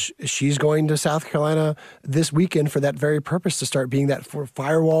Bottoms. She's going to South Carolina this weekend for that very purpose, to start being that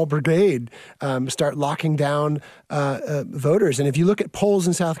firewall brigade, start locking down voters. And if you look at polls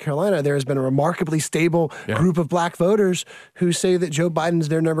in South Carolina, there has been a remarkably stable group of black voters who say that Joe Biden's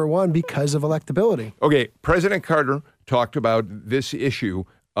their number one because of electability. Okay, President Carter talked about this issue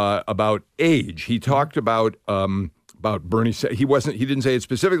about age. He talked about Bernie. He didn't say it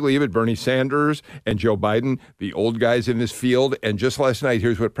specifically, but Bernie Sanders and Joe Biden, the old guys in this field. And just last night,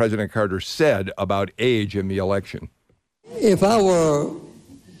 here's what President Carter said about age in the election. If I were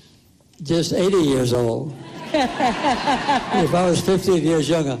just 80 years old, if I was 15 years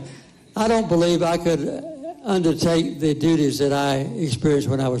younger, I don't believe I could undertake the duties that I experienced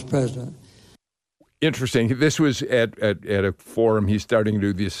when I was president. Interesting. This was at a forum. He's starting to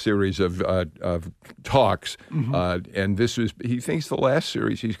do this series of talks, and this was, he thinks, the last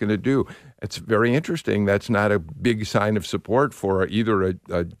series he's going to do. It's very interesting. That's not a big sign of support for either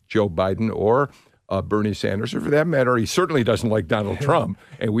a Joe Biden or Bernie Sanders, or for that matter, he certainly doesn't like Donald Trump,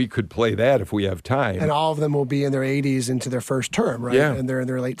 and we could play that if we have time. And all of them will be in their 80s into their first term, right? Yeah. And they're in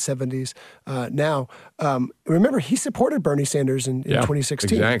their late 70s now. Remember, he supported Bernie Sanders in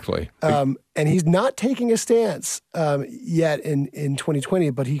 2016. Exactly. And he's not taking a stance yet in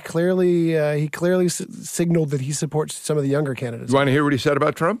 2020, but he clearly signaled that he supports some of the younger candidates. You want to hear what he said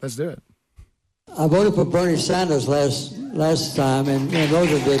about Trump? Let's do it. I voted for Bernie Sanders last time, and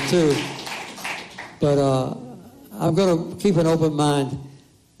Rosa did too. But I'm going to keep an open mind.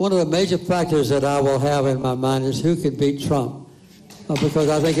 One of the major factors that I will have in my mind is who could beat Trump, because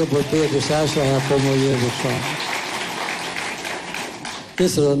I think it would be a disaster to have 4 more years with Trump.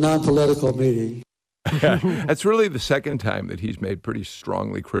 This is a non-political meeting. That's really the second time that he's made pretty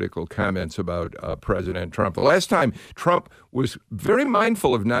strongly critical comments about President Trump. The last time, Trump was very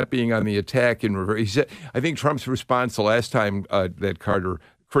mindful of not being on the attack in reverse. He said, I think Trump's response the last time that Carter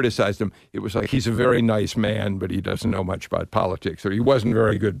criticized him, it was like, he's a very nice man, but he doesn't know much about politics, or he wasn't a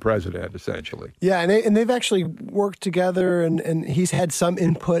very good president, essentially. Yeah, and they've actually worked together, and he's had some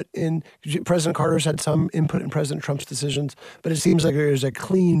input in, President Carter's had some input in President Trump's decisions, but it seems like there's a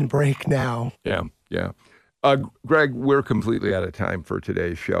clean break now. Yeah. Greg, we're completely out of time for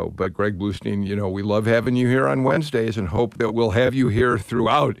today's show, but Greg Bluestein, we love having you here on Wednesdays and hope that we'll have you here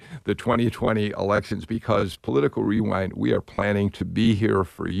throughout the 2020 elections, because Political Rewind, we are planning to be here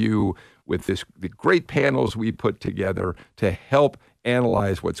for you with the great panels we put together to help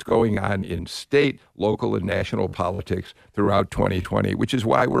analyze what's going on in state, local, and national politics throughout 2020, which is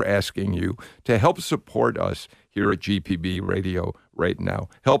why we're asking you to help support us here at GPB Radio right now.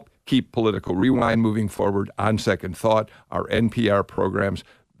 Help keep Political Rewind moving forward. On Second Thought, our NPR programs,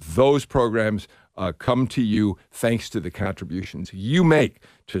 those programs come to you thanks to the contributions you make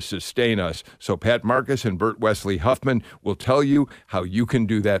to sustain us. So Pat Marcus and Bert Wesley Huffman will tell you how you can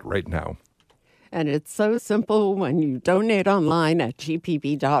do that right now. And it's so simple when you donate online at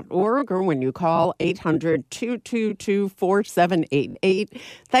gpb.org or when you call 800-222-4788.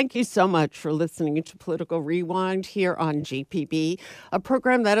 Thank you so much for listening to Political Rewind here on GPB, a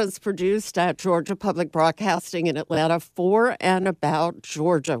program that is produced at Georgia Public Broadcasting in Atlanta for and about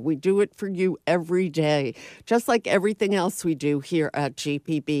Georgia. We do it for you every day, just like everything else we do here at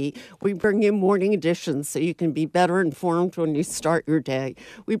GPB. We bring you morning editions so you can be better informed when you start your day.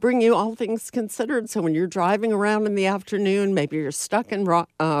 We bring you All Things Considered considered. So when you're driving around in the afternoon, maybe you're stuck in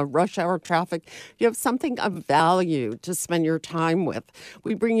rush hour traffic, you have something of value to spend your time with.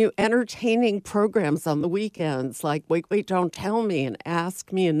 We bring you entertaining programs on the weekends like Wait, Wait, Don't Tell Me and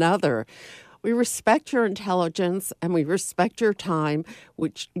Ask Me Another. We respect your intelligence and we respect your time,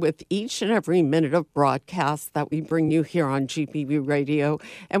 which with each and every minute of broadcast that we bring you here on GPB Radio.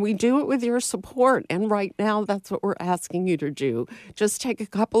 And we do it with your support. And right now, that's what we're asking you to do. Just take a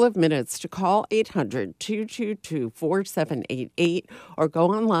couple of minutes to call 800-222-4788 or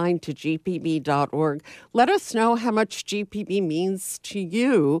go online to gpb.org. Let us know how much GPB means to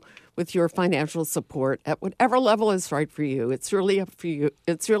you with your financial support at whatever level is right for you. It's really up for you.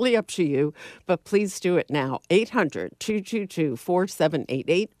 It's really up to you, but please do it now.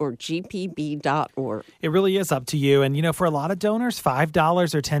 800-222-4788 or gpb.org. It really is up to you. And, you know, for a lot of donors,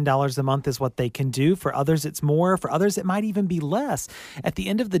 $5 or $10 a month is what they can do. For others, it's more. For others, it might even be less. At the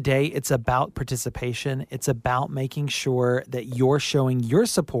end of the day, it's about participation. It's about making sure that you're showing your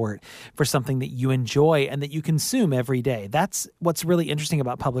support for something that you enjoy and that you consume every day. That's what's really interesting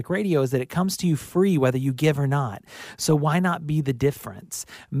about public radio, is that it comes to you free whether you give or not. So why not be the difference?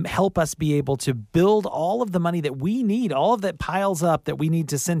 Help us be able to build all of the money that we need, all of that piles up that we need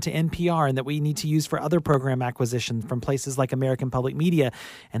to send to NPR and that we need to use for other program acquisition from places like American Public Media.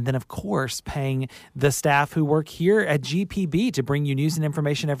 And then, of course, paying the staff who work here at GPB to bring you news and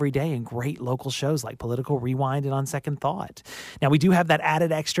information every day and great local shows like Political Rewind and On Second Thought. Now, we do have that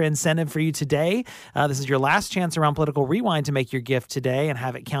added extra incentive for you today. This is your last chance around Political Rewind to make your gift today and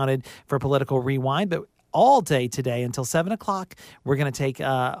have it counted for Political Rewind. But all day today until 7 o'clock, we're going to take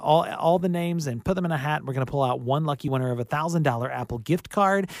all the names and put them in a hat. We're going to pull out one lucky winner of a $1,000 Apple gift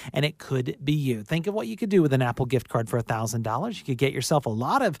card, and it could be you. Think of what you could do with an Apple gift card for $1,000. You could get yourself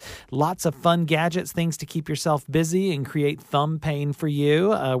lots of fun gadgets, things to keep yourself busy and create thumb pain for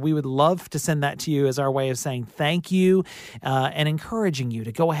you. We would love to send that to you as our way of saying thank you and encouraging you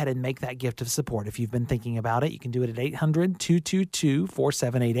to go ahead and make that gift of support. If you've been thinking about it, you can do it at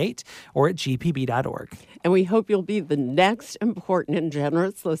 800-222-4788 or at gpb.org. And we hope you'll be the next important and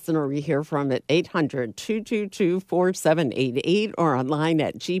generous listener we hear from at 800-222-4788 or online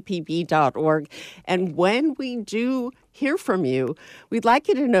at gpb.org. And when we do hear from you, we'd like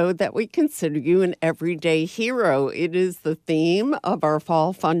you to know that we consider you an everyday hero. It is the theme of our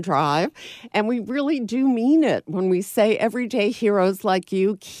Fall Fund Drive, and we really do mean it when we say everyday heroes like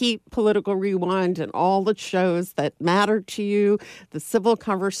you keep Political Rewind and all the shows that matter to you, the civil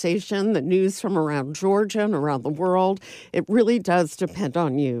conversation, the news from around Georgia and around the world. It really does depend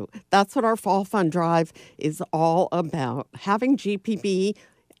on you. That's what our Fall Fund Drive is all about. Having GPB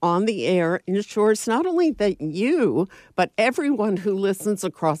on the air ensures not only that you, but everyone who listens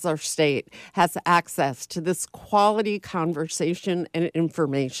across our state has access to this quality conversation and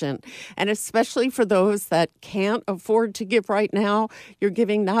information. And especially for those that can't afford to give right now, you're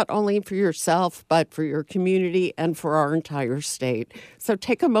giving not only for yourself, but for your community and for our entire state. So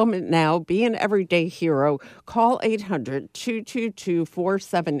take a moment now, be an everyday hero. Call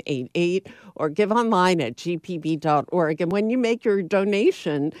 800-222-4788 or give online at gpb.org. And when you make your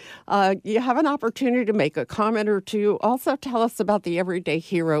donation, you have an opportunity to make a comment or two. Also, tell us about the everyday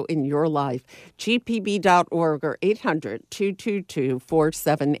hero in your life. gpb.org or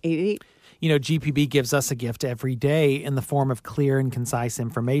 800-222-4788. You know, GPB gives us a gift every day in the form of clear and concise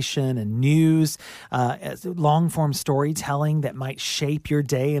information and news, long-form storytelling that might shape your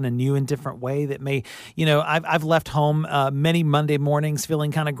day in a new and different way that may, you know, I've left home many Monday mornings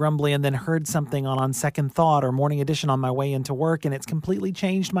feeling kind of grumbly and then heard something on Second Thought or Morning Edition on my way into work, and it's completely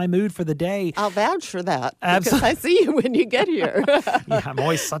changed my mood for the day. I'll vouch for that because I see you when you get here. Yeah, I'm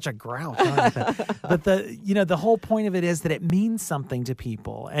always such a grouch. But the whole point of it is that it means something to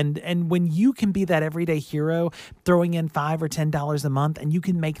people. And when you can be that everyday hero, throwing in $5 or $10 a month, and you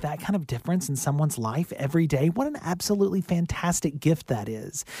can make that kind of difference in someone's life every day, what an absolutely fantastic gift that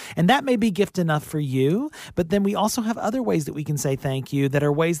is. And that may be gift enough for you, but then we also have other ways that we can say thank you that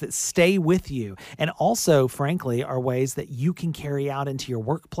are ways that stay with you, and also, frankly, are ways that you can carry out into your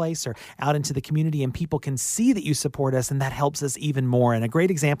workplace or out into the community, and people can see that you support us, and that helps us even more. And a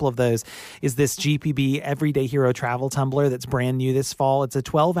great example of those is this GPB Everyday Hero travel tumbler that's brand new this fall. It's a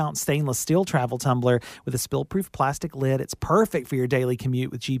 12-ounce stainless steel travel tumbler with a spill-proof plastic lid. It's perfect for your daily commute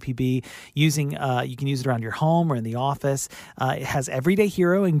with GPB. You can use it around your home or in the office. It has Everyday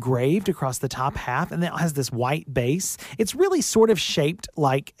Hero engraved across the top half, and it has this white base. It's really sort of shaped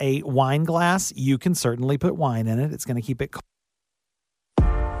like a wine glass. You can certainly put wine in it. It's going to keep it cold.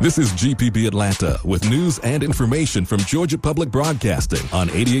 This is GPB Atlanta with news and information from Georgia Public Broadcasting on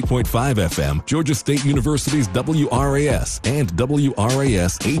 88.5 FM, Georgia State University's WRAS and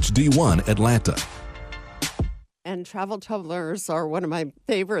WRAS HD1 Atlanta. And travel tumblers are one of my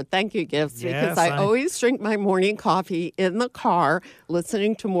favorite thank you gifts Yes, because I always drink my morning coffee in the car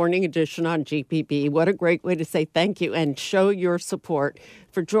listening to Morning Edition on GPB. What a great way to say thank you and show your support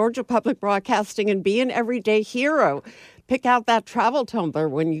for Georgia Public Broadcasting and be an everyday hero. Pick out that travel tumbler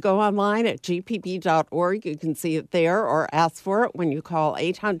when you go online at gpb.org. You can see it there or ask for it when you call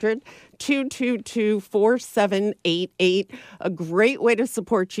 800-222-4788. A great way to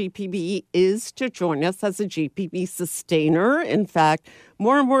support GPB is to join us as a GPB sustainer. In fact,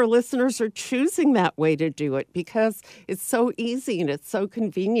 more and more listeners are choosing that way to do it because it's so easy and it's so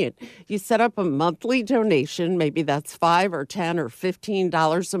convenient. You set up a monthly donation. Maybe that's $5 or $10 or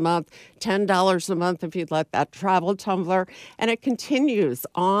 $15 a month, $10 a month if you'd like that travel tumbler. And it continues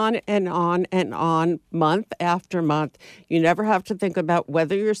on and on and on, month after month. You never have to think about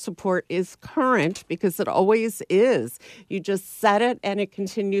whether your support is current because it always is. You just set it and it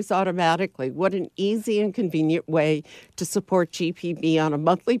continues automatically. What an easy and convenient way to support GPB on a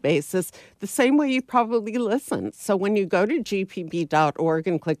monthly basis, the same way you probably listen. So when you go to gpb.org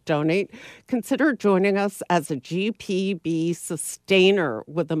and click donate, consider joining us as a GPB sustainer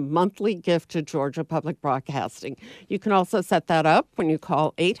with a monthly gift to Georgia Public Broadcasting. You can also set that up when you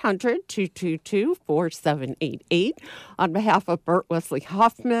call 800-222-4788. On behalf of Bert Wesley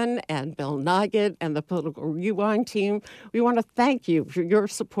Hoffman and Bill Nigut and the Political Rewind team, we want to thank you for your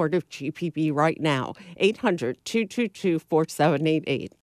support of GPB right now. 800-222-4788.